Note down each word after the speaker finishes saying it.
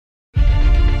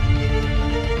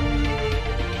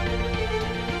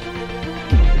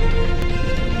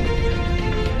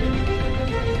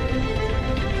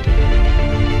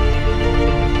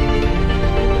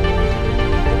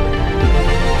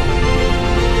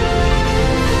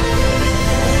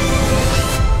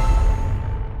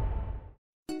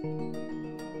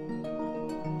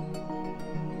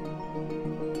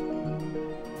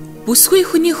бүсгүй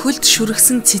хүний хөлд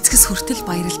шүргсэн цэцгэс хүртэл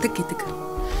баярладаг гэдэг.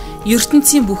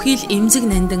 ертөнцийн бүхий л эмзэг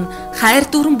нандин хайр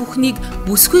дүүрэн бүхнийг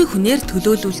бүсгүй хүнээр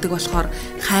төлөөлүүлдэг болохоор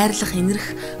хайрлах, инэрх,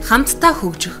 хамтдаа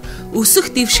хөгжих,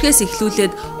 өсөх дэвшгээс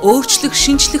эхлүүлээд өөрчлөх,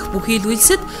 шинжлэх бүхий л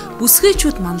үйлсэд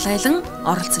бүсгүйчүүд манлайлан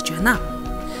оролцож байна.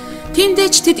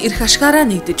 Тиймдээч тэд эрх ашгаараа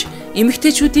нэгдэж,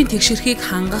 эмэгтэйчүүдийн тэгшэрхийг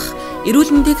хангах,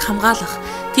 эрүүл мэндийг хамгаалах,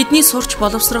 тэдний сурч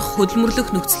боловсрох,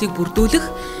 хөдөлмөрлөх нөхцөлийг бүрдүүлэх,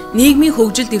 нийгмийн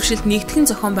хөгжил дэвшилд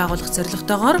нэгтгэн зохион байгуулах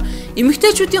зорилготойгоор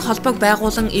эмэгтэйчүүдийн холбоог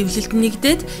байгуулан эвлэлд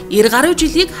нэгдээд 90 гаруй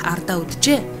жилийг ардаа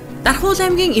үджээ. Дархан-Уул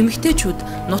аймгийн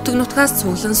эмэгтэйчүүд нутаг нутгаас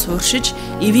цуглан сууршиж,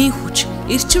 эвийн хүч,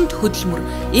 эрчимт хөдөлмөр,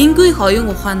 энгүй их оюун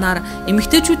ухаанаар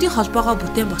эмэгтэйчүүдийн холбоогоо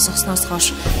бүтээн босгосноос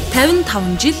хойш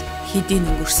 55 жил хэдийн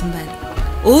өнгөрсөн байна.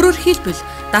 Өөрөөр хэлбэл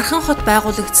Дархан хот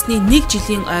байгуулагдсны 1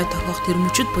 жилийн ой тохиох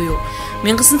тэрмүчид буюу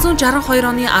 1962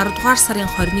 оны 10 дугаар сарын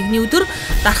 21-ний өдөр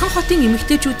Дархан хотын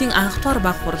эмэгтэйчүүдийн анх дугаар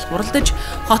баг хурал хуралдаж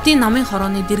хотын намын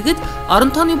хорооны дэргэд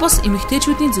орон тооны бос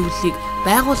эмэгтэйчүүдийн зөвлөлийг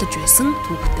байгуулж байсан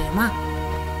түүхтэй юм а.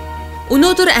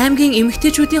 Өнөөдөр аймгийн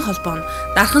эмэгтэйчүүдийн холбоо нь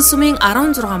Дархан сумын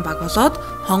 16 баг болоод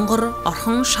Хонгор,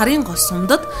 Орхон, Шарын гол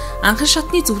сумдад анхан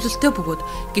шатны зөвлөлтөй бөгөөд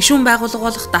гишүүн байгууллага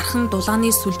болох Дархан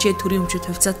дулааны сүлжээ төрийн өмчөд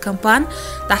хувьцаат компани,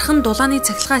 Дархан дулааны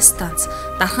цахилгаан станц,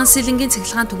 Дархан сэлэнгийн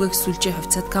цахилгаан түгээх сүлжээ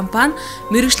хувьцаат компани,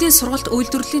 мэрэгжлийн сургалт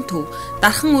үйлдвэрлэлийн төв,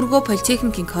 Дархан өргөө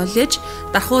политехникийн коллеж,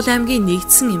 Дархан-Уул аймгийн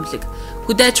нэгдсэн эмнэлэг,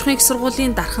 Хөдөө аж ахуйн их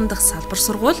сургуулийн Дархан дахь салбар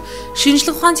сургууль,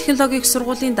 шинжлэх ухааны технологийн их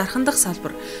сургуулийн Дархан дахь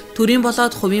салбар, төрийн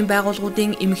болоод хувийн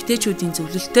байгууллагуудын эмэгтэйчүүдийн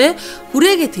зөвлөлтөй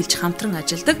хүрээгээ тэлж хамтран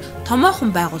ажилладаг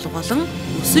томоохон байгууллага болон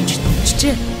өсөж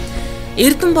төвчжээ.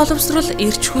 Эрдэм боловсрол,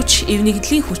 эрч хүч,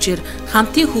 эвнэгдлийн хүчээр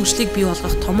хамтын хөгжлийг бий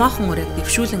болгох томоохон ураг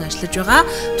дэвшүүлэн ажиллаж байгаа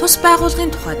тус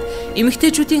байгууллагын тухайд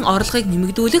эмэгтэйчүүдийн орлогыг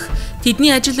нэмэгдүүлэх,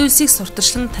 тэдний ажил үйлсийг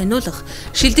сурталчлан таниулах,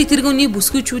 шилдэг тэргүүний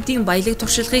бүсгүйчүүдийн баялаг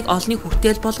туршлагыг олонний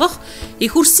хүртээл болгох,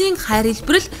 их үрсийн хайр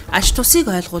илбэрэл аж тусыг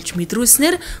ойлгуулж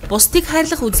мэдрүүлснээр бусдыг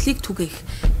хайрлах үзлийг түгээх,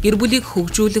 гэр бүлийг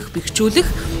хөгжүүлэх, бэхжүүлэх,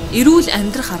 эрүүл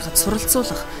амьдрах аргад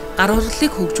суралцуулах, гар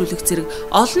урлалыг хөгжүүлэх зэрэг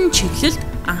олон чиглэлд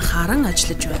анхааран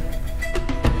ажиллаж байна.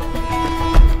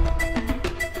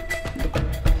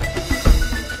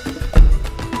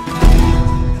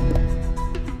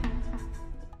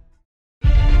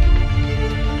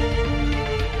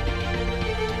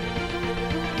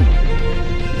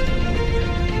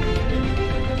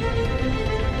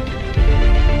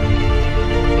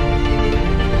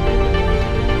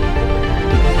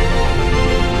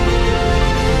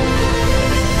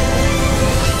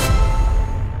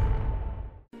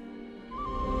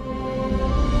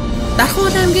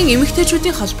 Дархан-Уул аймгийн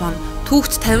эмэгтэйчүүдийн холбоо нь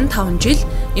түүхт 55 жил,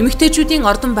 эмэгтэйчүүдийн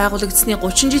ордон байгуулагдсны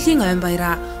 30 жилийн ойн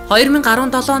баяраа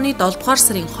 2017 оны 7 дугаар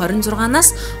сарын 26-наас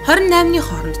 28-ны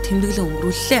хооронд тэмдэглэн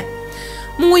өнгөрүүллээ.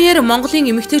 Мөн үеэр Монголын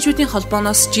эмэгтэйчүүдийн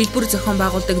холбооноос жилбэр зохион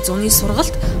байгуулдаг зуны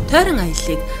сургалт тойрон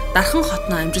аяллыг Дархан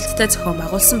хотноо амжилттай зохион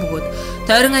байгуулсан бөгөөд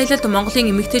тойрон аялалд Монголын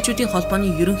эмэгтэйчүүдийн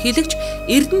холбооны ерөнхийлөгч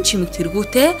Эрдэнэ чимэг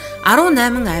тэргүүтээ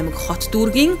 18 аймаг хот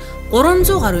дүүргийн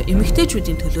 300 гаруй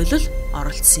эмэгтэйчүүдийн төлөөлөл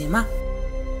оролцсон юм а.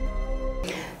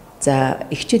 За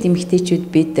эхчүүд эмэгтэйчүүд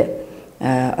бид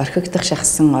орхигдох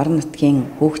шахсан орон нутгийн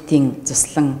хүүхдийн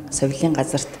туслан совилын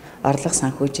газарт орлого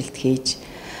санхүүжилт хийж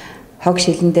хог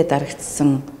шилэндээ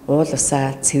дарагдсан уул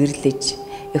усаа цэвэрлэж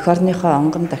эх орныхоо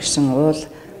онгон дагшин уул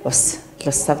ус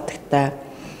лус савдагта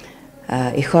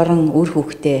эх орон үр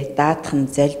хүүхдээ даатхан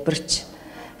залбирч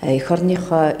эх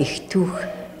орныхоо их түүх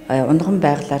унган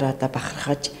байглаараа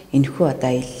бахархаж энэхүү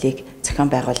аяллыг зохион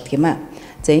байгуулдаг юм а.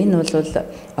 За энэ бол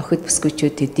охид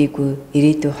бүсгүйчүүд төдийгүй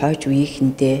ирээдүйн хойж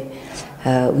үеийнхэндээ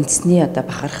үндэсний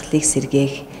бахархлыг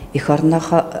сэргээх эх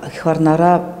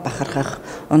орноороо бахархах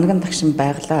унган дагшин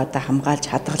байглаа хамгаалж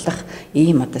хадгалах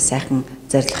ийм сайхан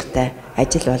зорилготой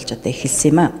ажил болж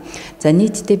эхэлсэн юм а. За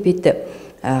нийтдээ бид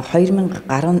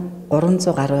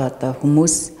 2300 гаруй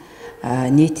хүмүүс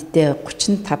нийтдээ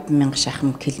 35,000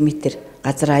 шахам километр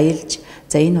газар аялж,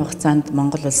 за энэ хугацаанд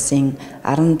Монгол улсын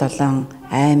 17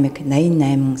 аймаг,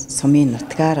 88 сумын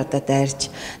нутгаар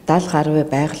дайрч 70 гаруй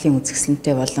байгалийн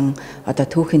үзэсгэлэнтэй болон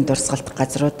түүхийн дурсгалт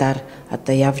газруудаар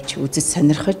явж үзэж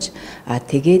сонирхож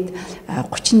тэгээд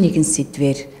 31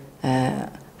 сэдвээр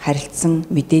харилцсан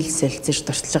мэдээлэл солилцож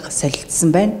туршлага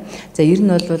солилцсон байна. За ер нь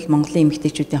бол Монголын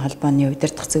эмэгтэйчүүдийн холбооны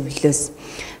удирдах зөвлөлөөс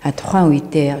тухайн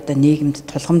үедээ нийгэмд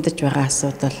тулгамдж байгаа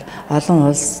асуудал,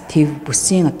 олон улс төв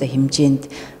бүсийн хэмжээнд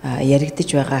яригдж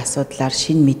байгаа асуудлаар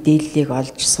шинэ мэдээллийг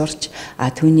олж сурч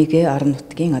түүнийгээ орон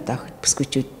нутгийн охид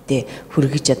бүсгүйчүүдэд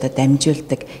хүргэж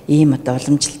дамжуулдаг ийм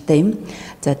уламжлалтай юм.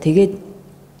 За тэгээд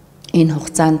Энэ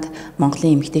хугацаанд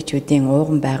Монголын эмэгтэйчүүдийн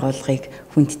ууган байгууллагыг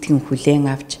хүндэтгэн хүлээн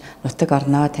авч нутаг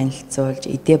орноо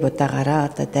танилцуулж эдээ будаагаараа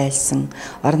дайлсан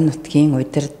орон нутгийн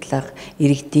удирдлага,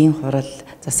 иргэдийн хурал,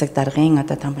 засаг даргын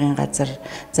тамгын газар,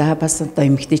 за бас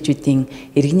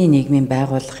эмэгтэйчүүдийн иргэний нийгмийн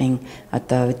байгууллагын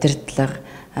удирдлага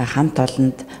хамт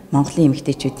олонд Монголын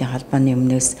эмэгтэйчүүдийн холбооны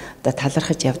өмнөөс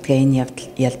талархаж явдгаа энэ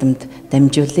ялдамд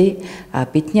дамжуулъя.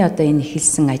 Бидний энэ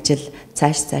эхэлсэн ажил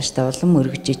цаашдаа улам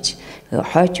өргөжиж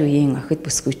хойч үеийн охид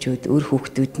бүсгүйчүүд, өр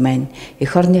хүүхдүүд маань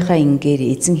эх орныхаа ингээр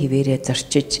эзэн хിവэрээ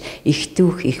зорчиж их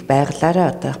түүх их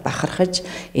байглаараа бахархаж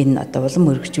энэ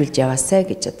улам өргөжүүлж яваасай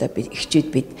гэж эхчүүд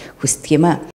бид хүсдэг юм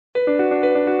аа.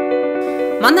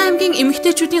 Манай аймгийн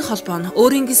эмэгтэйчүүдийн холбоо нь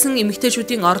өөрийн гэсэн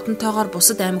эмэгтэйчүүдийн ордонтойгоор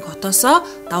бусад аймаг хотоосоо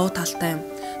давуу талтай юм.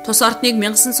 Тус ордныг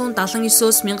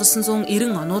 1979-өөс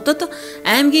 1990 онуудад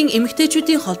аймгийн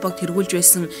эмэгтэйчүүдийн холбоог тэргүүлж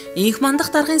байсан инх мандах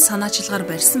даргын санаачилгаар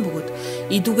барьсан бөгөөд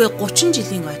идүүгээ 30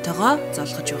 жилийн ойтойгоо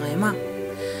золгож байгаа юм аа.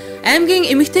 Аймгийн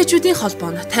эмэгтэйчүүдийн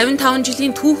холбоо нь 55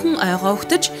 жилийн түүхэн ойгоо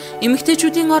өгтөж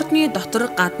эмэгтэйчүүдийн ордны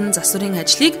дотор гадна засварын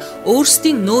ажлыг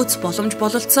өөрсдийн нөөц боломж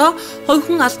бололцоо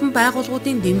хувьхан албан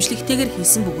байгууллагуудын дэмжлэгтэйгээр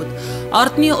хийсэн бөгөөд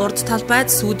ордны урд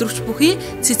талбайд сүйдрэгч бүхий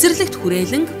цэцэрлэгт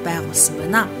хүрээлэн байгуулсан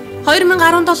байна.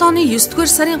 2017 оны 9-р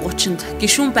сарын 30-нд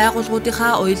гишүүн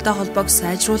байгууллагуудынхаа уялдаа холбоог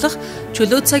сайжруулах,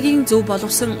 чөлөө цагийн зөв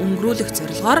боловсон өнгөрүүлэх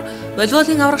зорилгоор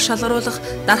волейболын аврах шалгаруулах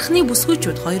Дархны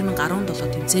бүсгүйчүүд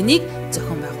 2017 тэмцээнийг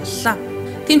зохион байгууллаа.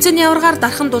 Тэмцээний аваргаар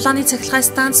Дархан дулааны цахилгаан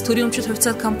станц, төрийн өмчит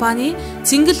хувьцаат компани,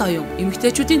 Цингэл оюун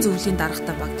эмэгтэйчүүдийн зөвлөлийн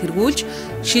даргатай баг тэргүүлж,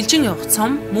 шилжин явах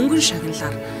цом, мөнгөн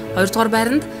шагналаар 2-р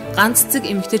байранд ганц цэг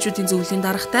эмэгтэйчүүдийн зөвлөлийн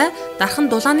даргатай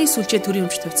Дархан дулааны сүлжээ төрийн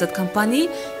өмчит хувьцаат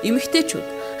компани,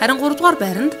 эмэгтэйчүүд. Харин 3-р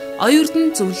байранд оюун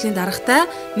эрдэнэ зөвлөлийн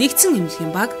даргатай нэгдсэн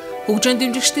эмнэлгийн баг, хөгжөөнд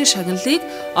дэмжигчдийн шагналыг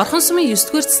Орхон сумын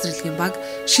 9-р цэцэрлэгийн баг,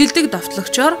 шилдэг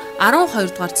довтлогчоор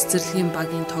 12-р цэцэрлэгийн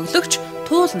багийн тоглогч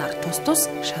Туул нар тус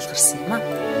шалгарсан юм а.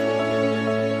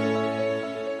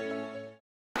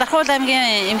 Дархан-Уул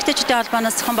аймгийн эмэгтэйчүүдийн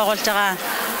холбооноос зохион байгуулж байгаа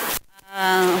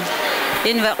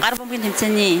энэ гар бөмбөгийн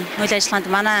тэмцээний үйл ажиллагаанд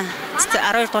манай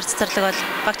 12-р цэцэрлэг бол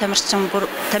баг тамирчин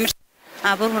бүрэн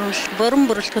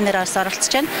бүрэлдэхүүнээр оролцож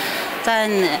байна. За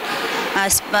энэ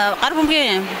гар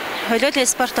бөмбөгийн волейбол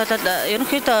спорт бол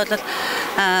ерөнхийдөө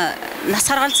нас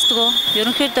харгалздаг.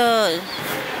 Ерөнхийдөө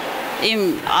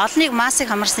ийм олныг массыг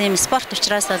хамарсан ийм спорт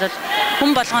учраас бол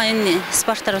хүн болгон энэ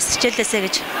спортоор бас хичээлээсэй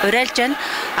гэж уриалж байна.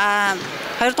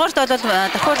 Хоёрдугаарт бол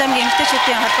Дархан-Уул аймгийн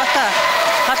эмэгтэйчүүдийн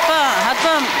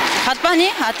холбооны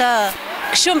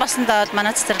гишүүн болсондоо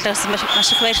манай цэцэрлэгээс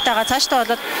маш их баяртай байгаа. Цаашдаа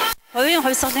бол хувийн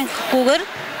хувьсгалын хүүгээр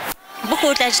бүх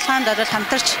үйл ажиллагаанд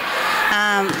хамтарч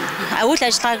үйл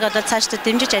ажиллагааг цаашдаа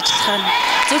дэмжиж ажиллах нь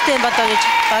зүйтэй болоо гэж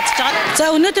бодож байгаа. За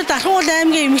өнөөдөр Дархан-Уул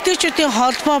аймгийн эмэгтэйчүүдийн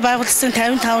холбоо байгуулсан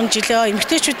 55 жилээ,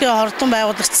 эмэгтэйчүүдийн ордон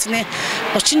байгуулагдсан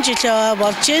 30 жилээ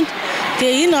болж байна.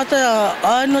 Тэгээ энэ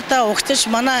ойрнуудаа угтаж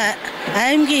манай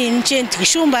аймгийн хэмжээнд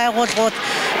гишүүн байгууллагууд,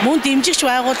 мөн дэмжигч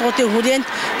байгууллагуудын хүрээнд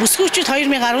бүсгүйчүүд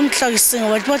 2017 гэсэн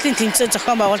волейболын тэмцээн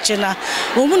зохион байгуулж байна.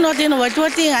 Өмнө нь бол энэ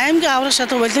волейболын аймгийн аврах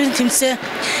шалгах волейболын тэмцээн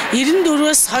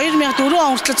 94-өөс 2004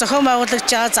 он хүртэл зохион байгуулагдж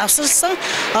байгаа завсарлсан.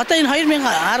 Одоо энэ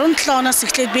 2017 оноос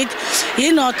эхлээд бид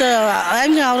энэ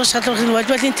аймгийн аврах шалгах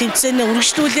волейболын тэмцээнийг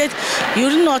үргэлжлүүлээд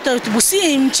ер нь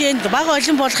бүсийн хэмжээнд, бага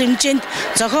олон болох хэмжээнд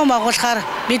зохион байгуулахаар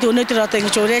бид өнөөдөр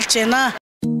ингэж уриалж байна.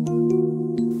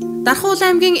 Дархан-Уул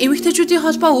аймгийн эмэгтэйчүүдийн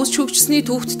холбоо үүсч хөгжсөний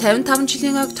түүхт 55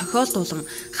 жилийн ойг тохиолдуулан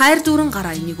Хайр дүүрэн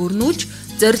гараа энийг өрнүүлж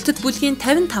зорилтод бүлгийн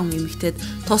 55 эмэгтэйд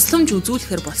тусламж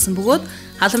үзүүлэхээр болсон бөгөөд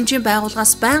халамжийн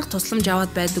байгууллагаас байнга тусламж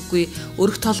аваад байдаггүй,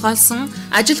 өрх толгойлсон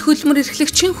ажил хөдөлмөр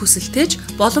эрхлэгчийн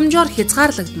хүсэлтэж боломжоор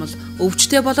хязгаарлагдмал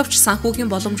өвчтэй боловч санхүүгийн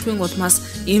боломжгүй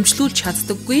улмаас эмчлүүлж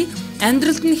чаддаггүй,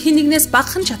 амьдралд нь хэн нэгнээс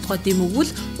багахан чадхаа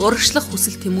дэмэгвэл урагшлах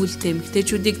хүсэл тэмүүлэлтэй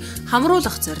эмэгтэйчүүдийг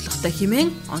хамруулах зорилготой хэмээн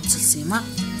онцолсон юм а.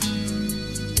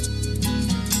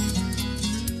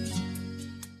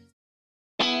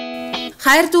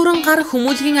 Хайр дүүрэн гар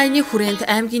хүмүүлгийн аяны хүрээнд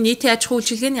аймгийн нийтийн аж ахуй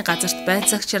үйлчилгээний газарт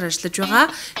байцаагчаар ажиллаж байгаа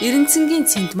Эренцэнгийн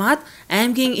Цэнтмаад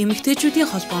аймгийн эмэгтэйчүүдийн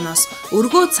холбооноос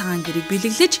өргөө цагаан гэрийг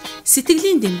бэлэглэж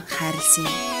сэтгэлийн дэм хайрлсан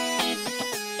юм.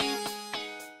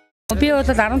 Би бол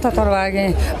 15 дугаар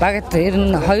багт ер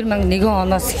нь 2001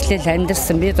 оноос эхлээл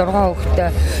амьдарсан. Би 6 хүүхэдтэй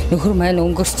нөхөр маань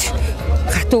өнгөрч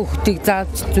хатуу хүүхдийг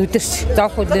зааж зүдэрч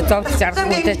зовх үлээ зовж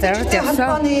аргуудаа зарж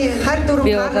явсан.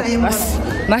 Би бол бас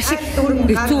маш их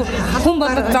хэцүү хүн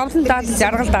болоод зовлон даалж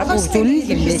жаргал даалгүй зүнэн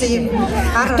юм байна.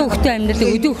 Хатуу хүүхдийн амьдралыг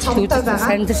өдөө хүртэл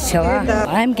амьдарч яваа.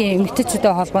 Аймгийн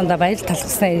эмэгтэйчүүдийн холбоонд баяр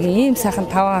талхснаа ийм сайхан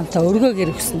 5 хамтаа өргөө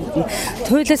гэр өгсөн.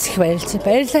 Туйлаас их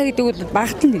баярлалаа гэдэг бол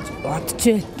багт нь гэж бодож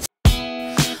байна.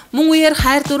 Мөн үеэр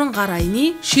хайр дүүрэн гар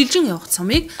аяны шилжин явах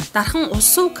цомыг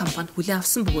Дархан-Уул компани хүлээн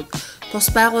авсан бөгөөд тус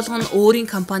байгууллага нь өөрийн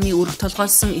компани өргө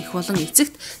толгойлсон их болон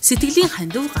эцэгт сэтгэлийн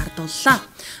хандив гардууллаа.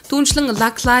 Түүнчлэн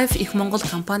Luck Life их Монгол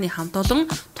компани хамт олон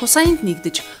тус аянд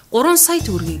нэгдэж 3 сая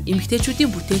төгрөгийн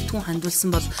эмэгтэйчүүдийн бүтээгдэхүүн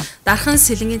хандуулсан бол Дархан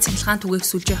сэлэнгийн цахилгаан түгээх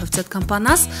сүлжээ хувьцаат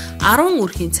компаниас 10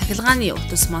 өрхийн цахилгааны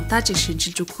утас монтажийг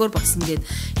шинжилж өгөхөөр болсон гэд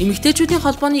эмэгтэйчүүдийн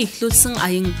холбооны эхлүүлсэн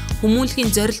аян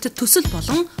хүмүүнлэгийн зорилтод төсөл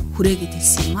болон хүрээгээд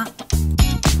хэлсэн юм а.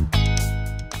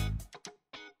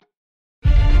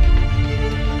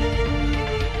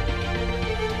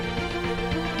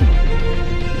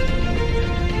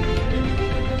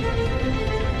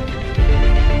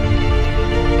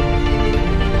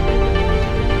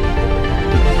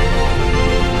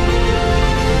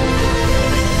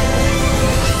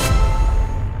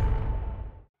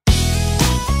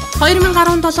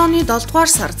 оны 7 дугаар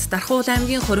сард Дархан-Уул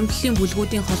аймгийн хуримтлалын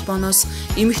бүлгүүдийн холбооноос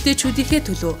эмэгтэйчүүдийнхээ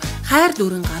төлөө хайр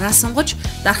дүүрэн гараа сунгаж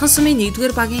Дархан сумын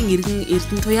 1-р багийн иргэн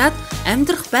Эрдэнэ туяад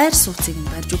амьдрах байр сууцыг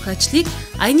нь барьж өгөх ажлыг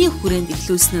аяны хүрээнд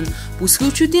эхлүүлсэн нь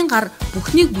бүсгүйчүүдийн гар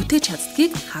бүхнийг бүтээж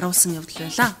чаддгийг харуулсан явдал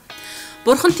байлаа.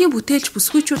 Бурхантын бүтээлч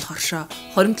бүсгүйчүүд хоршоо,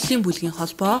 хоримтлалын бүлгийн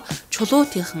холбоо,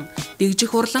 чулуутынхан,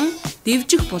 дэгжих урлан,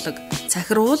 дэвжих булаг,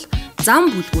 цахируул,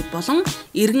 зам бүлгүүд болон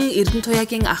иргэн Эрдэнэ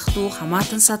туяагийн ах дүү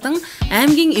Хамаатан садан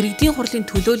аймгийн иргэдийн хурлын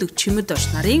төлөөлөгч Чимэд Орч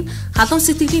нарын халуун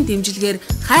сэтгэлийн дэмжлэгээр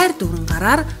хайр дүүрэн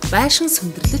гараар байшин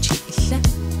сөндөрлөж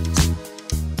эхэллээ.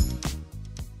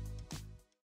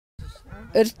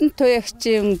 Эрдэнэ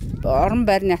туяагчийн орон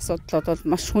байрны асуудлууд бол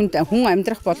маш хүн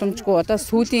амьдрах боломжгүй одоо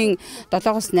сүүлийн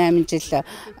 7-8 жил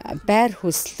байр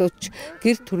хөслөж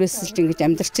гэр түрээсэлж ингэж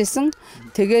амьдарч байсан.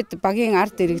 Тэгээд багийн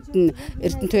ард иргэд нь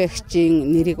Эрдэнэ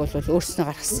туяагчийн нэрийг бол өөрснөө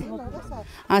гаргасан.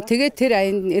 Тэгээд тэр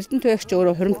аянд Эрдэнэ туяагч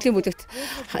өөрөө хуримтлалын бүлэгт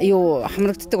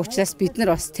хамрагддаг учраас бид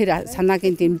нар бас тэр санааг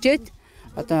дэмжиж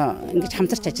одоо ингэж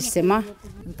хамтарч ажилласан юм а.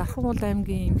 Дархан-Уул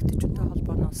аймгийн эмэгтэйчүүдийн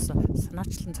холбооноос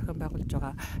санаачлан зохион байгуулж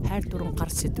байгаа хайр дүүрэн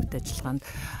гар сэдвүүт ажиллагаанд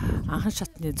анхан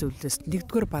шатны зөвлөлөөс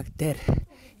 1-р баг дээр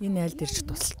энэ айлд ирж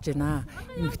тусалж байна.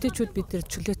 Эмэгтэйчүүд бид нар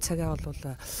чөлөө цагаа бол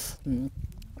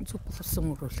зөв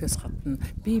боловсон өрөөлөхөөс гадна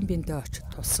биеийн биендээ очиж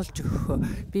тусалж өгөх,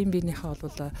 биеийн биенийхээ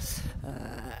бол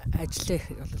ажлыг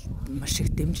маш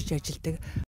их дэмжиж ажилладаг.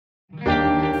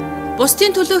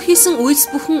 Бусдын төлөө хийсэн үйлс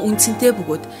бүхэн үнцэнтэй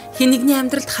бөгөөд хэн нэгний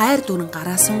амьдралд хайр дүүрэн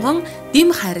гараа сунган дэм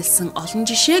хайрлсан олон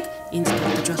жишээг энд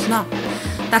дурдж болно.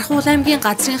 Дархан-Уул аймгийн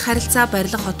газрын харилцаа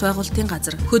барилга хот байгуулалтын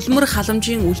газар, хөдөлмөр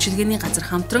халамжийн үйлчилгээний газар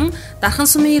хамтран Дархан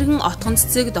сумын иргэн Отгон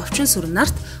цэцэг Довчин сүрэн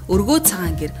нарт өргөө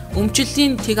цагаан гэр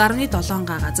өмчлөлийн тэг 17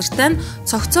 га газартай нь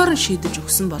цогцоор нь шийдэж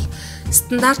өгсөн бол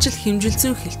стандартчил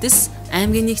хэмжилзэн хэлтэс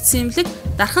аймгийн нэгдсэн эмнэлэг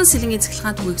Дархан сэлэнгийн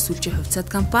цахилгаан түгээх сүлжээ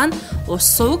хувьцаат компани ус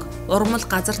сувг урмал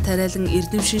газар тариалан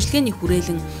эрдэм шинжилгээний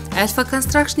хүрээлэн Альфа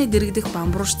констракшны дэргэдэх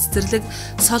бамбууш цэцэрлэг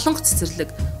солонго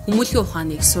цэцэрлэг хүмүүлгийн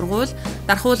ухааны их сургууль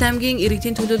Дархан-Уул аймгийн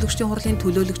иргэдийн төлөөлөгчдийн хурлын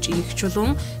төлөөлөгч их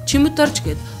чулуун Чимэд Орч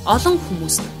гээд олон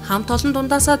хүмүүс хамт олон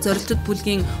дундаасаа зорилтод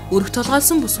бүлгийн өргө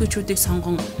толгойлсон бүсгүйчүүдийг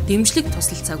сонгон дэмжлэг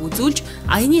тусалцааг үзүүлж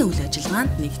аяны үйл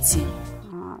ажиллагаанд нэгдсэн юм.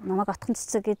 Намайг Отгон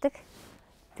цэцэг гэдэг.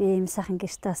 Би ийм сайхан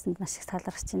гэртээ басанд маш их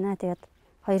талархаж байна. Тэгээд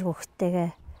 2 хүүхэдтэйгээ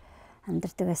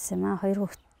амьдардаг байсан юм аа. 2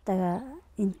 хүүхэдтэйгээ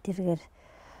энэ тэргээр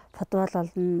футбол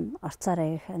болон орцоор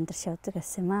их амьдарч явдаг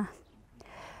байсан юм аа.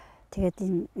 Тэгээд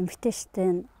энэ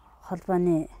эмэгтэйчүүдийн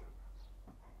холбооны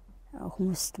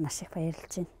хүмүүст маш их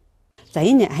баярлж байна. За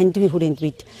энэ хандивын хүрээнд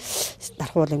бид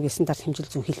Дархан-Уул аймгийн стандарт хэмжил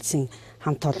зүйн хилцэн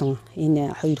хамт олон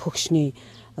энэ 2 хөгшний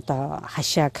одоо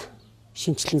хашааг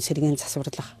шинчлэн сэргээн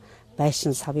засварлах,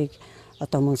 байшин савыг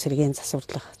одоо мөн сэргээн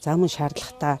засварлах, за мөн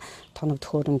шаардлагатай тоног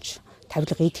төхөөрөмж,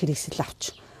 тавилга эд хэрэгсэл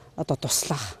авч одоо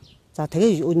туслах. За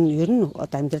тэгээ ер нь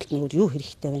одоо амьдралд нэг юу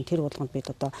хэрэгтэй вэ? Тэр болгонд бид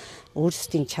одоо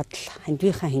өөрсдийн чадал,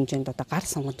 хандивынхаа хэмжээнд одоо гар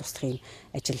сонгон туслах юм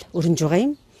ажил өрнөж байгаа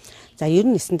юм. За ер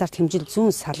нь стандарт хэмжил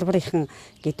зүүн салбарынхан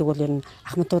гэдэг бол ер нь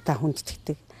ахмадуудаа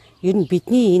хүндэтгдэг. Ер нь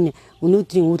бидний энэ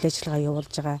өнөөдрийн үйл ажиллагаа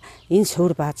явуулж байгаа энэ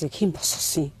суурь баазыг хэн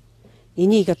босгосон юм?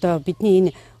 Энийг одоо бидний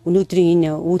энэ өнөөдрийн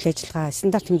энэ үйл ажиллагаа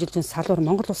стандарт хэмжил зүйн салбар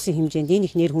Монгол улсын хэмжээнд энэ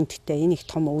их нэр хүндтэй, энэ их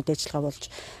том үйл ажиллагаа болж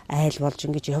айл болж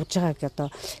ингэж явж байгааг одоо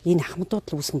энэ ахмадууд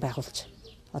л үүсгэн байгуулж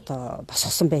одоо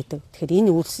босгосон байдаг. Тэгэхээр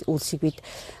энэ үйлсийг бид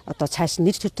одоо цааш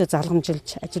нэр төртөө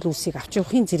залгамжилж ажил үйлсийг авч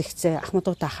явахын зэрэгцээ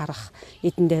ахмадуудаа харах,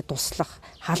 эдэндээ туслах,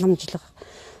 халамжлах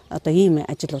одоо ийм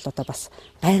ажил бол одоо бас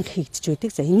байнга хийгдэж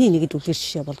байдаг. За энэний нэгд үлгэр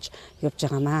жишээ болж явж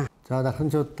байгаамаа. За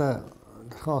Дархан-чуудаа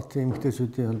Дархан-Улсын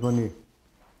эмэгтэйчүүдийн холбооны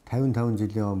 55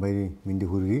 жилийн баярын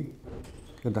мэндийг хүргэе.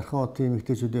 Тэгэхээр Дархан-Улсын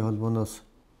эмэгтэйчүүдийн холбооноос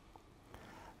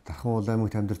Дархан-Уул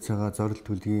аймагт амьдарч байгаа зорилт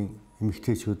төлгийн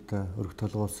эмэгтэйчүүд, өргө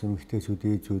толгойлсон эмэгтэйчүүд,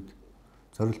 ээжүүд,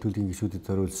 зорилт төлгийн гишүүдэд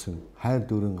зориулсан хайр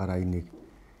дүүрэн гар аяныг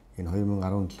энэ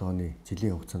 2017 оны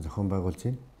жилийн хугацаанд зохион байгуулж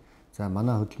байна. За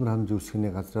манай хөдөлмөр хам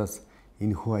зөвлөсгөний газраас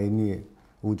энэ хүү аяны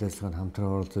үйл ажиллагаанд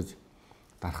хамтран оролцож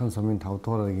Дархан сумын 5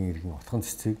 дугаар аягийн иргэн утган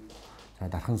цэцэг, за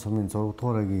Дархан сумын 6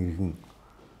 дугаар аягийн иргэн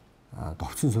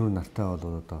довцон сүрэн нартай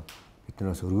бол одоо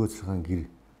биднээс өргөө цэцгийн гэр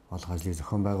болох ажлыг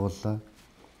зохион байгууллаа.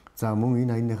 За мөн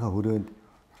энэ аяныхаа хүрээнд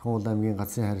Дархан-Уул аймгийн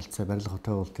газрын харилцаа барилга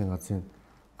хотын байгуулалтын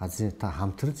газрын та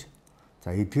хамтарч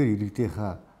за эдгээр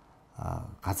иргэдийнхаа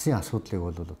газрын асуудлыг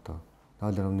бол одоо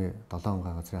 0.7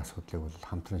 газрын асуудлыг бол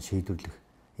хамтран шийдвэрлэх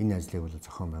энэ ажлыг бол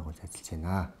зохион байгуулж ажиллаж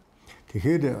байна.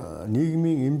 Тэгэхээр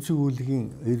нийгмийн эмзэг үйлгийн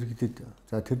иргэдэд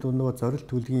за тэр дундаа зорилт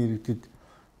төлгийн иргэдэд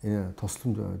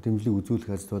тусламж дэмжлэг үзүүлэх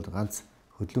ажил бол ганц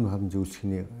хөдөлмөр хам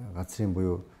зөвлөсгөний газрын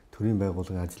буюу төрийн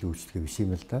байгууллагын ажлын үйлчлэгээ биш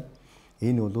юм л да.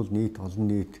 Энэ бол нийт олон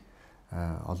нийт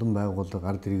олон байгууллага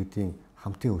ард иргэдийн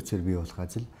хамтын хүчээр бий болох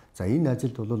ажил. За энэ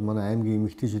ажилд бол манай аймгийн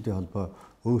эмэгтэйчүүдийн холбоо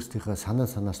өөрсдийнхөө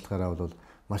санаачлаараа бол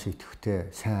маш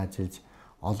идэвхтэй сайн ажиллаж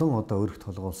олон одоо өргөх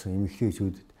толгоолсон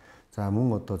эмэгтэйчүүдэд за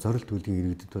мөн одоо зорилт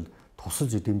төлгийн иргэдэд бол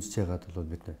тусалж дэмжиж байгаад бол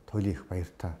бид туйлын их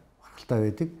баяртай бахархалтай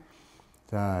байдаг.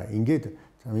 За ингээд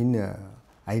энэ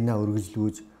аянаа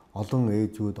өргөжлүүлж олон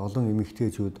ээжүүд, олон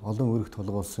эмэгтэйчүүд, олон өргөх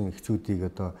толгоолсон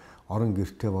эхчүүдийг одоо орон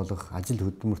гэртэй болох, ажил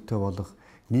хөдөлмөртэй болох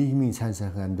нийгмийн сайн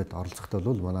сайхан амьдарт оролцоход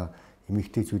бол манай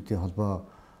эмэгтэйчүүдийн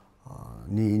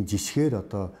холбооны энэ жишгээр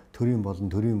одоо төрийн болон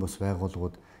төрийн бус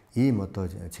байгууллагууд ийм одоо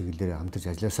чиглэлээр хамтарч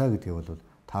ажилласаа гэдгийг бол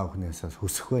та бүхнээс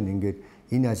хүсэх байна. Ингээд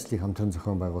энэ ажлыг хамтран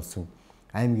зохион байгуулсан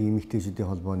аймгийн эмэгтэйчүүдийн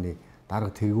холбооны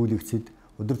дарга тэргүүлэгчид,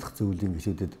 удирдах зөвлөлийн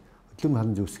гишүүдэд хөдөлмөр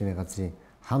хам зөвлөсгөний газрын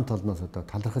хамт олноос одоо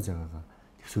талархаж байгаагаа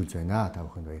төвшүүлж байна. Та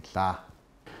бүхэнд баярлалаа.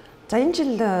 За энэ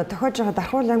жил тохиож байгаа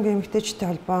Дархан-Уул аймгийн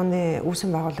эмэгтэйчүүдийн холбооны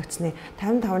үүсгэн байгуулагчны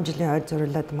 55 жилийн ойд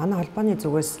зориулаад манай холбооны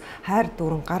зүгээс хайр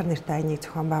дүүрэн гар нэртэй аяныг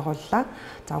зохион байгууллаа.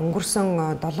 За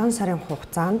өнгөрсөн 7 сарын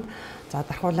хугацаанд за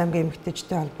Дархан-Уул аймгийн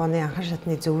эмэгтэйчүүдийн холбооны анхан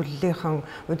шатны зөвлөлийнхэн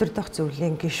удирдах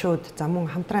зөвлөлийн гишүүд за мөн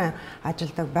хамтран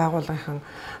ажилладаг байгууллагын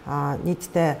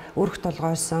нийтдээ өрх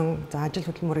толгойсон за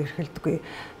ажил хөдөлмөр эрхэлдэггүй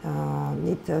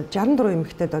нийт 64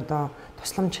 эмэгтэйд одоо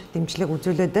тусламж дэмжлэг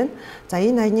үзүүлээд байна. За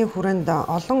энэ аяны хүрээнд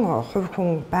олон хувь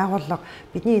хүн байгууллага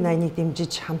бидний энэ аяныг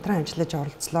дэмжиж хамтран ажиллаж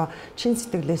оролцлоо. Чин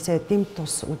сэтгэлээсээ дэм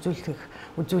тус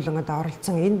үзүүлэн одоо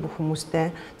оролцсон энэ бүх хүмүүстээ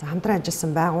за хамтран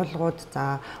ажилласан байгууллагууд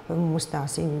за хувь хүмүүстээ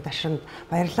бас энэ ташрамд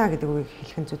баярлалаа гэдэг үгийг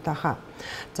хэлхэн зүйтэй хаа.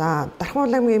 За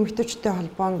Дархан-Уул аймгийн эмэгтэйчүүдийн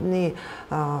холбооны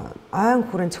ойн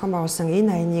хүрээнд зохион байгуулсан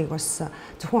энэ аяныг бас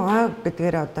зөвхөн ой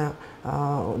гэдгээр одоо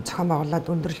зохион байгуулаад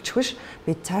өндөрлөчих биш.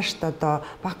 Бид цаашд одоо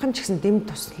багахан ч гэсэн дэм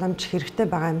тусламж хэрэгтэй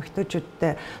байгаа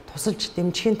эмэгтэйчүүдтэй тусалж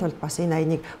дэмжихийн тулд бас энэ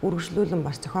аяныг үргэлжлүүлэн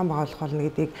бас зохион байгуулах болно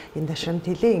гэдгийг энэ ташрамд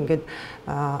хэлээ. Ингээд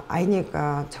аяныг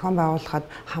зохион байгуулахад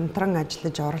хамтран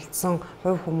ажиллаж оролцсон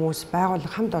хувь хүмүүс, байгууллага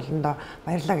хамт олондоо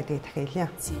баярлалаа гэдгийг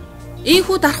дахиад хэлье.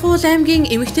 Ийхүү Дархан-Уул аймгийн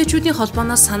эмэгтэйчүүдийн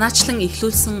холбооноос санаачлан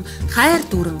эхлүүлсэн хайр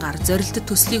дүүрэн гар зорилттой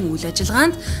төслийн үйл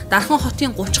ажиллагаанд Дархан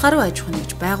хотын 30 гаруй аж ахуйн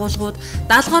нэгж байгууллагууд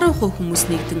 70 гаруй хувь хүмүүс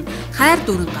нэгдэн хайр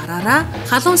дүүрэн гараараа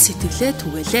халуун сэтгэлээ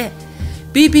түгээлээ.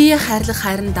 Бие биеэ хайрлах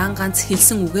хайрын дан ганц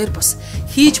хэлсэн үгээр бус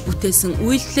хийж бүтээсэн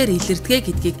үйлдэлээр илэрдэгэ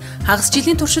гэдгийг хагас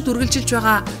жилийн туршид үргэлжилж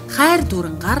байгаа хайр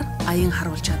дүүрэн гар аян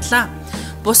харуулж чадлаа.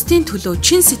 Бусдын төлөө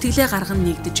чин сэтгэлээ гарган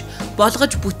нэгдэж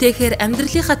болгож бүтээхээр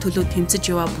амьдралынхаа төлөө тэмцэж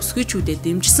яваа бүсгүйчүүдэд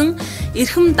дэмжсэн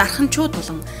эрхэм дарханчууд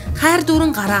болон хайр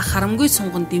дүүрэн гараа харамгүй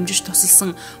сунган дэмжиж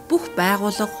тусалсан бүх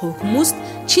байгууллага хувь хүмүүст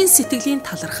чин сэтгэлийн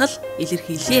талархал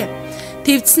илэрхийлье.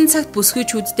 Твдсэн цагт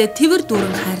бүсгүйчүүддээ твэр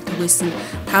дүүрэн хайр түгээсэн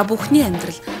та бүхний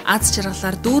амьдрал аз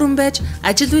жаргалаар дүүрэн байж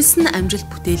ажил үйлсэн амжилт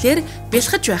бүтээлээр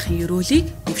бэлхэж байхын ёроолыг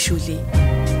дэвшүүлье.